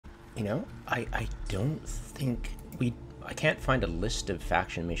You know, I don't think I can't find a list of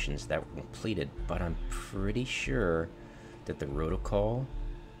faction missions that were completed, but I'm pretty sure that the rotacol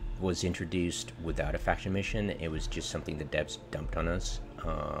was introduced without a faction mission. It was just something the devs dumped on us.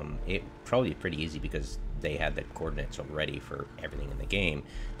 It probably pretty easy because they had the coordinates already for everything in the game.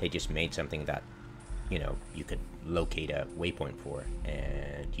 They just made something that, you know, you could locate a waypoint for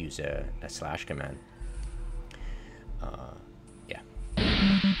and use a slash command. Yeah.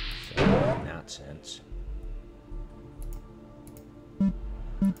 So in that sense,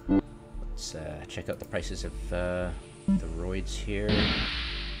 let's check out the prices of the roids here.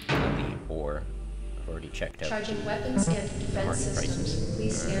 The ore, I've already checked out. Charging weapons and defense systems.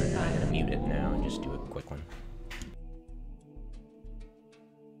 Please stand by. I'm gonna mute it now and just do a quick one.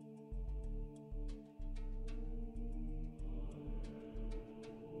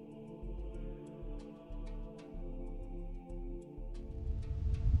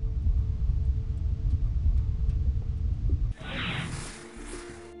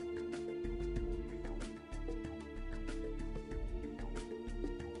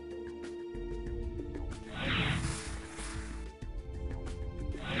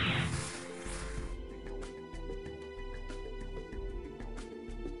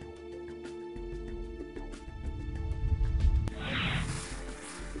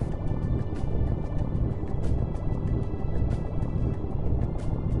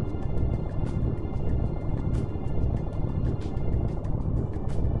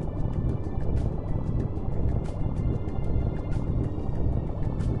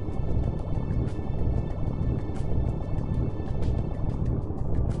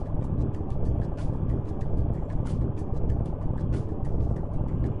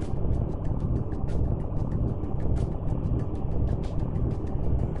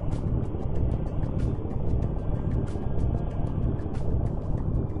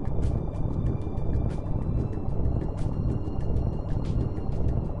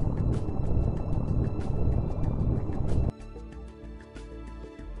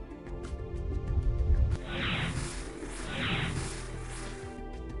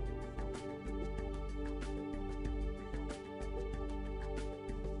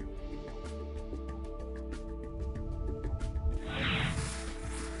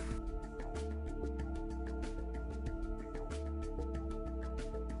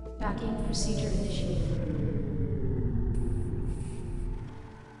 Backing procedure initiated.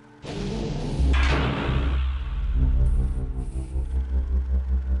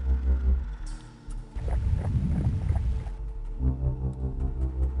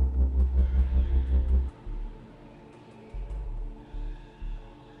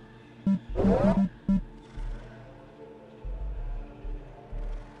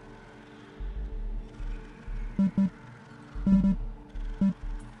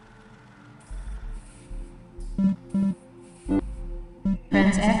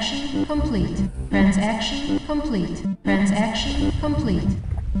 Transaction complete. Transaction complete. Transaction complete.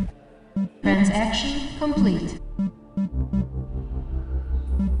 Transaction complete.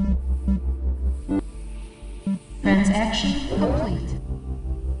 Transaction complete.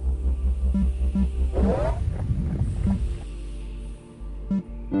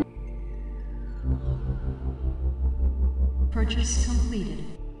 Purchase completed.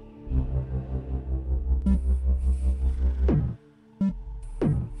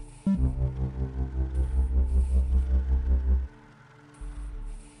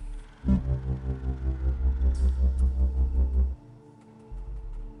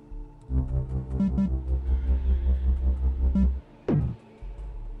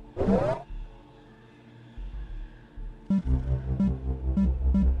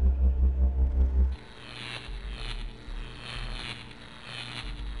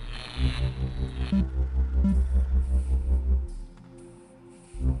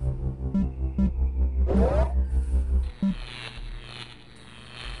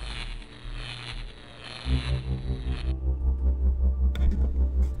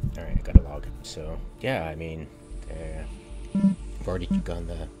 Alright, I gotta log. So, yeah, I mean, I've already done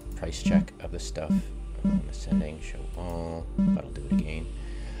the price check of the stuff. Ascending, show all, but I'll do it again.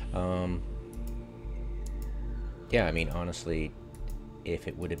 Yeah, I mean, honestly, if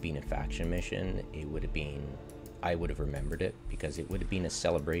it would have been a faction mission, it would have been, I would have remembered it, because it would have been a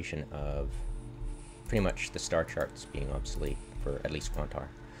celebration of pretty much the star charts being obsolete for at least Quantar.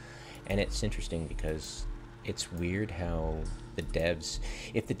 And it's interesting because it's weird how the devs,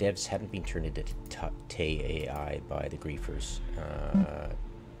 if the devs hadn't been turned into Tay AI by the griefers,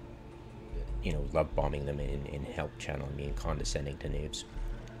 you know, love bombing them in help channel and being condescending to noobs,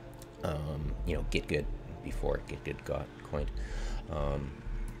 you know, get good before get good got coined.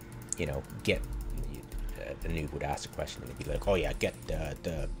 you know, get the noob would ask a question and they'd be like, oh yeah, get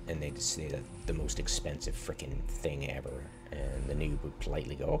and they'd say the most expensive freaking thing ever, and the noob would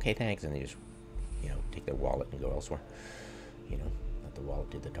politely go, okay, thanks, and they just, you know, take their wallet and go elsewhere. You know, let the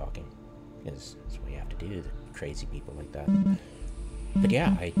wallet do the talking, because that's what you have to do, the crazy people like that. But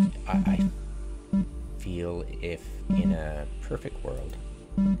yeah, I feel if in a perfect world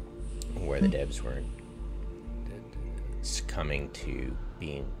where the devs weren't succumbing to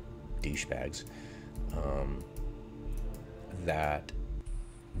being douchebags, that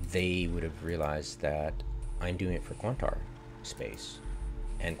they would have realized that I'm doing it for Quantar space,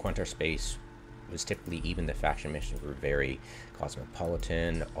 and Quantar space was typically, even the faction missions were very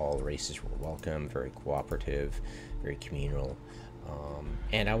cosmopolitan, all races were welcome, very cooperative, very communal,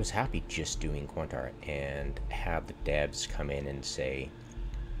 and I was happy just doing Quantar and have the devs come in and say,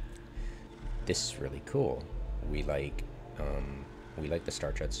 this is really cool, we like the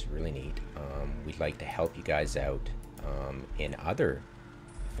star charts, really neat, we'd like to help you guys out in other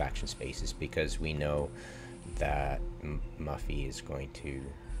faction spaces, because we know that Muffy is going to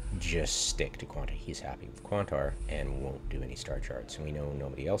just stick to Quantar. He's happy with Quantar and won't do any star charts. We know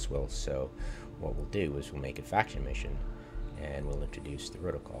nobody else will, so what we'll do is we'll make a faction mission and we'll introduce the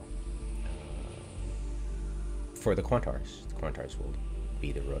rotacol for the Quantars. The Quantars will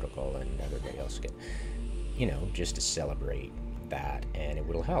be the rotacol and everybody else get, you know, just to celebrate that, and it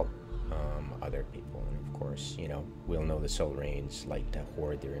will help other people. And of course, you know, we'll know the Solrains like to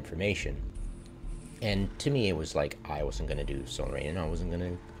hoard their information. And to me, it was like, I wasn't going to do Solrain and I wasn't going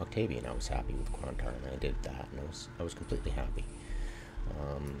to Octavian. I was happy with Quantar and I did that, and I was completely happy.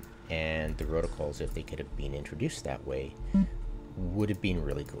 And the rotacols, if they could have been introduced that way, would have been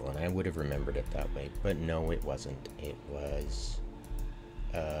really cool, and I would have remembered it that way. But no, it wasn't. It was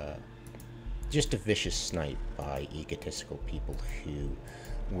just a vicious snipe by egotistical people who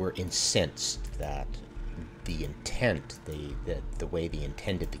were incensed that the intent, the way they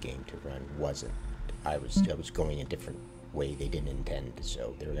intended the game to run wasn't. I was going a different way they didn't intend,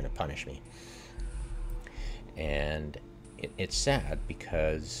 so they were going to punish me. And it's sad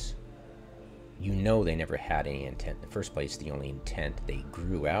because you know they never had any intent. In the first place, the only intent they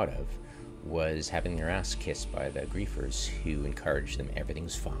grew out of was having their ass kissed by the griefers who encouraged them,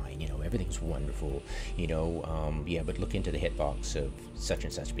 everything's fine, you know, everything's wonderful, you know, yeah, but look into the hitbox of such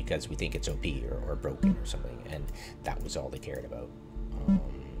and such because we think it's OP or broken or something, and that was all they cared about.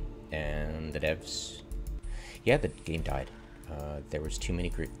 And the devs, yeah, the game died. There was too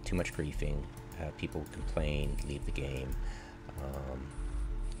much griefing. People would complain, leave the game,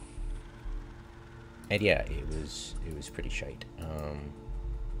 and yeah, it was pretty shite.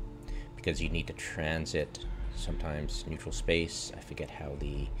 Because you need to transit sometimes neutral space. I forget how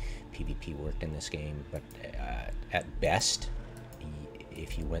the PvP worked in this game, but at best,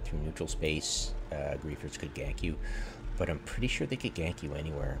 if you went through neutral space, griefers could gank you, but I'm pretty sure they could gank you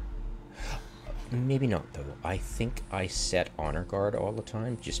anywhere. Maybe not though. I think I set honor guard all the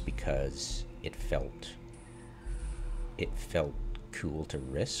time just because it felt cool to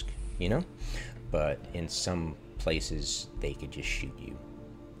risk, you know. But in some places they could just shoot you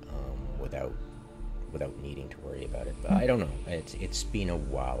without needing to worry about it. But I don't know. It's been a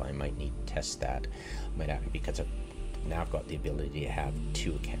while. I might need to test that. Might have to, because now I've got the ability to have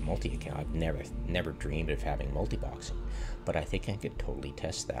multi-account. I've never dreamed of having multi-boxing, but I think I could totally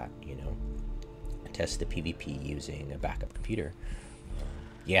test that. You know, test the PvP using a backup computer.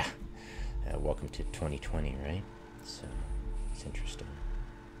 Yeah. Welcome to 2020, right? So it's interesting.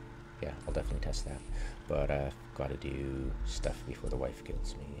 Yeah, I'll definitely test that. But I've got to do stuff before the wife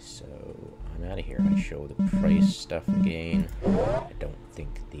kills me, so I'm out of here. I show the price stuff again. I don't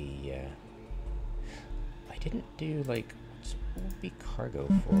think I didn't do, like, what would be cargo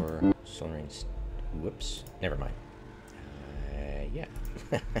for Solrain's? Whoops, never mind. Yeah.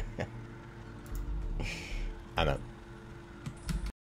 I'm out.